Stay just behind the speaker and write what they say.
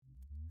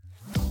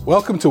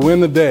Welcome to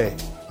Win the Day.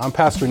 I'm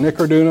Pastor Nick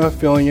Orduna,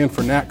 filling in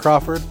for Nat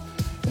Crawford,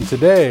 and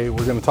today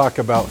we're going to talk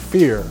about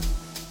fear,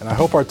 and I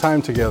hope our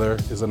time together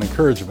is an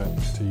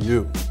encouragement to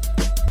you.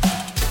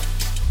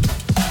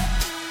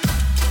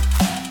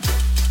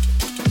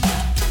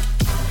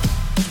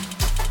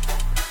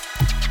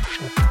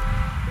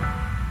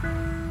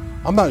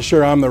 I'm not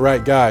sure I'm the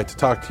right guy to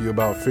talk to you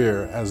about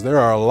fear, as there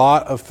are a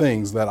lot of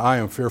things that I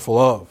am fearful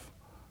of.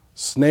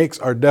 Snakes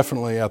are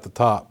definitely at the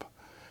top.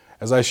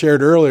 As I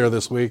shared earlier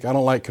this week, I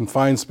don't like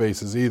confined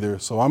spaces either,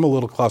 so I'm a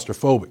little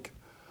claustrophobic.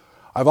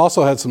 I've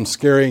also had some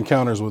scary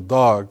encounters with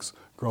dogs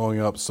growing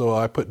up, so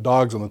I put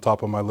dogs on the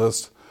top of my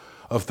list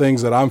of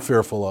things that I'm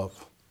fearful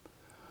of.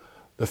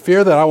 The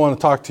fear that I want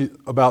to talk to you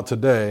about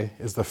today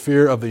is the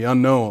fear of the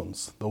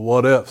unknowns, the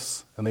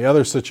what-ifs, and the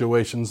other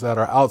situations that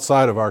are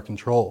outside of our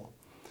control.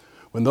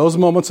 When those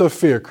moments of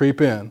fear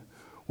creep in,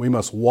 we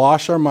must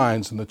wash our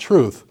minds in the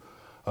truth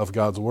of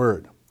God's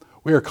Word.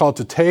 We are called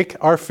to take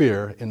our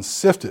fear and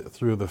sift it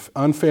through the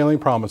unfailing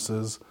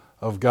promises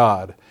of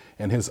God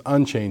and His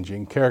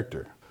unchanging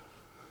character.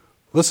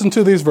 Listen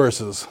to these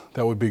verses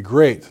that would be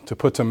great to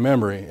put to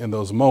memory in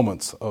those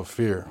moments of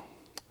fear.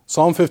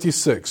 Psalm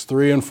 56,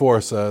 3 and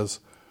 4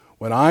 says,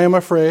 "When I am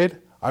afraid,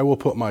 I will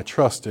put my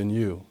trust in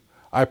you.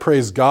 I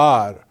praise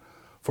God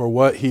for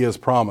what He has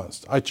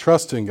promised. I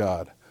trust in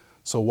God,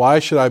 so why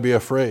should I be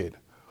afraid?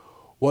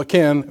 What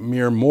can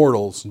mere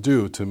mortals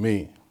do to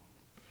me?"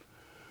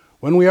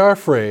 When we are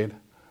afraid,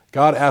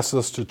 God asks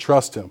us to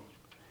trust Him.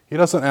 He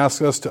doesn't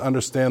ask us to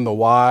understand the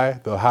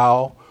why, the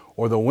how,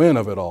 or the when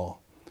of it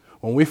all.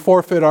 When we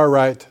forfeit our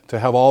right to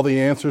have all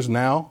the answers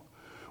now,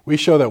 we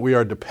show that we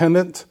are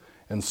dependent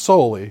and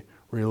solely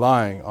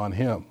relying on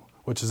Him,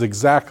 which is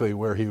exactly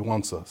where He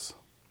wants us.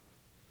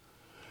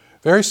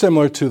 Very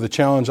similar to the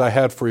challenge I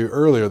had for you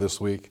earlier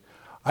this week,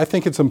 I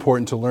think it's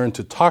important to learn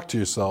to talk to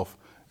yourself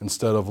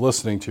instead of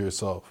listening to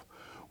yourself.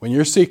 When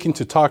you're seeking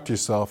to talk to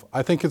yourself,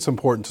 I think it's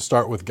important to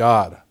start with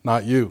God,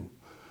 not you.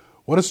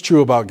 What is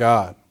true about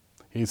God?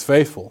 He's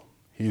faithful.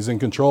 He's in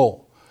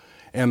control.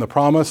 And the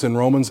promise in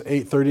Romans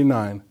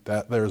 8:39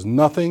 that there is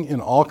nothing in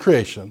all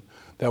creation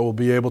that will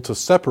be able to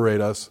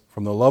separate us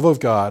from the love of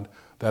God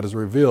that is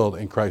revealed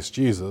in Christ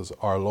Jesus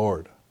our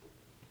Lord.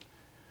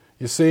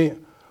 You see,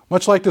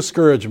 much like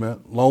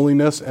discouragement,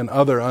 loneliness, and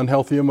other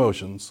unhealthy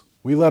emotions,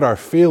 we let our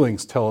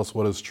feelings tell us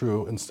what is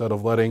true instead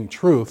of letting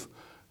truth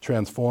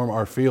transform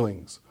our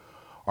feelings.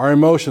 Our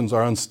emotions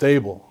are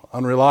unstable,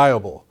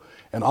 unreliable,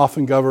 and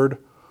often governed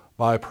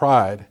by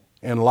pride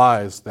and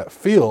lies that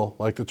feel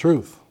like the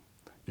truth.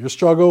 Your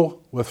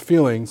struggle with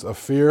feelings of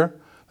fear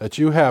that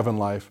you have in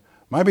life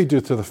might be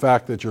due to the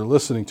fact that you're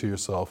listening to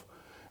yourself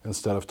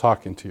instead of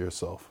talking to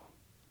yourself.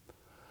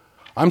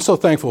 I'm so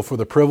thankful for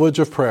the privilege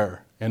of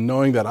prayer and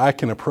knowing that I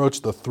can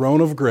approach the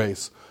throne of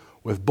grace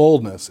with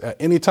boldness at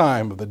any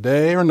time of the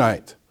day or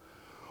night.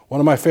 One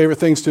of my favorite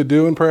things to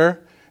do in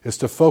prayer is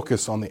to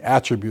focus on the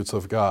attributes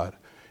of God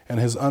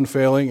and His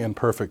unfailing and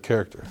perfect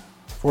character.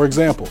 For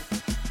example,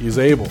 He is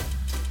able,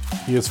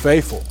 He is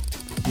faithful,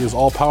 He is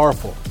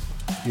all-powerful,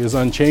 He is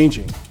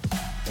unchanging,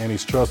 and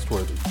He's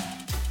trustworthy.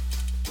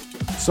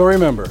 So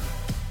remember,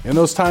 in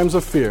those times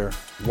of fear,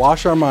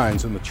 wash our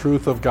minds in the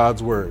truth of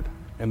God's Word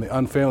and the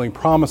unfailing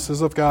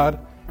promises of God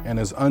and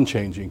His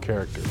unchanging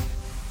character.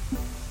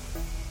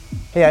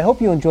 Hey, I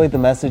hope you enjoyed the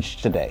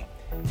message today.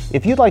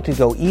 If you'd like to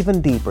go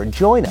even deeper,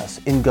 join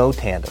us in Go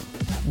Tandem.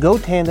 Go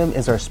Tandem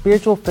is our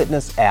spiritual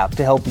fitness app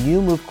to help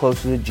you move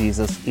closer to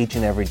Jesus each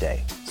and every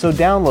day. So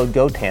download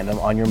Go Tandem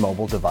on your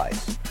mobile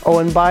device. Oh,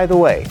 and by the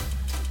way,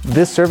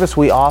 this service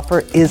we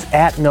offer is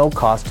at no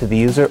cost to the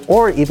user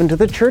or even to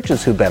the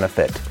churches who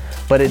benefit,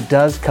 but it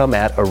does come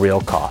at a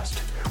real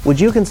cost. Would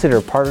you consider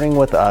partnering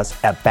with us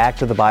at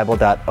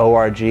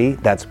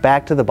backtothebible.org? That's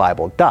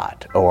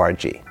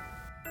backtothebible.org.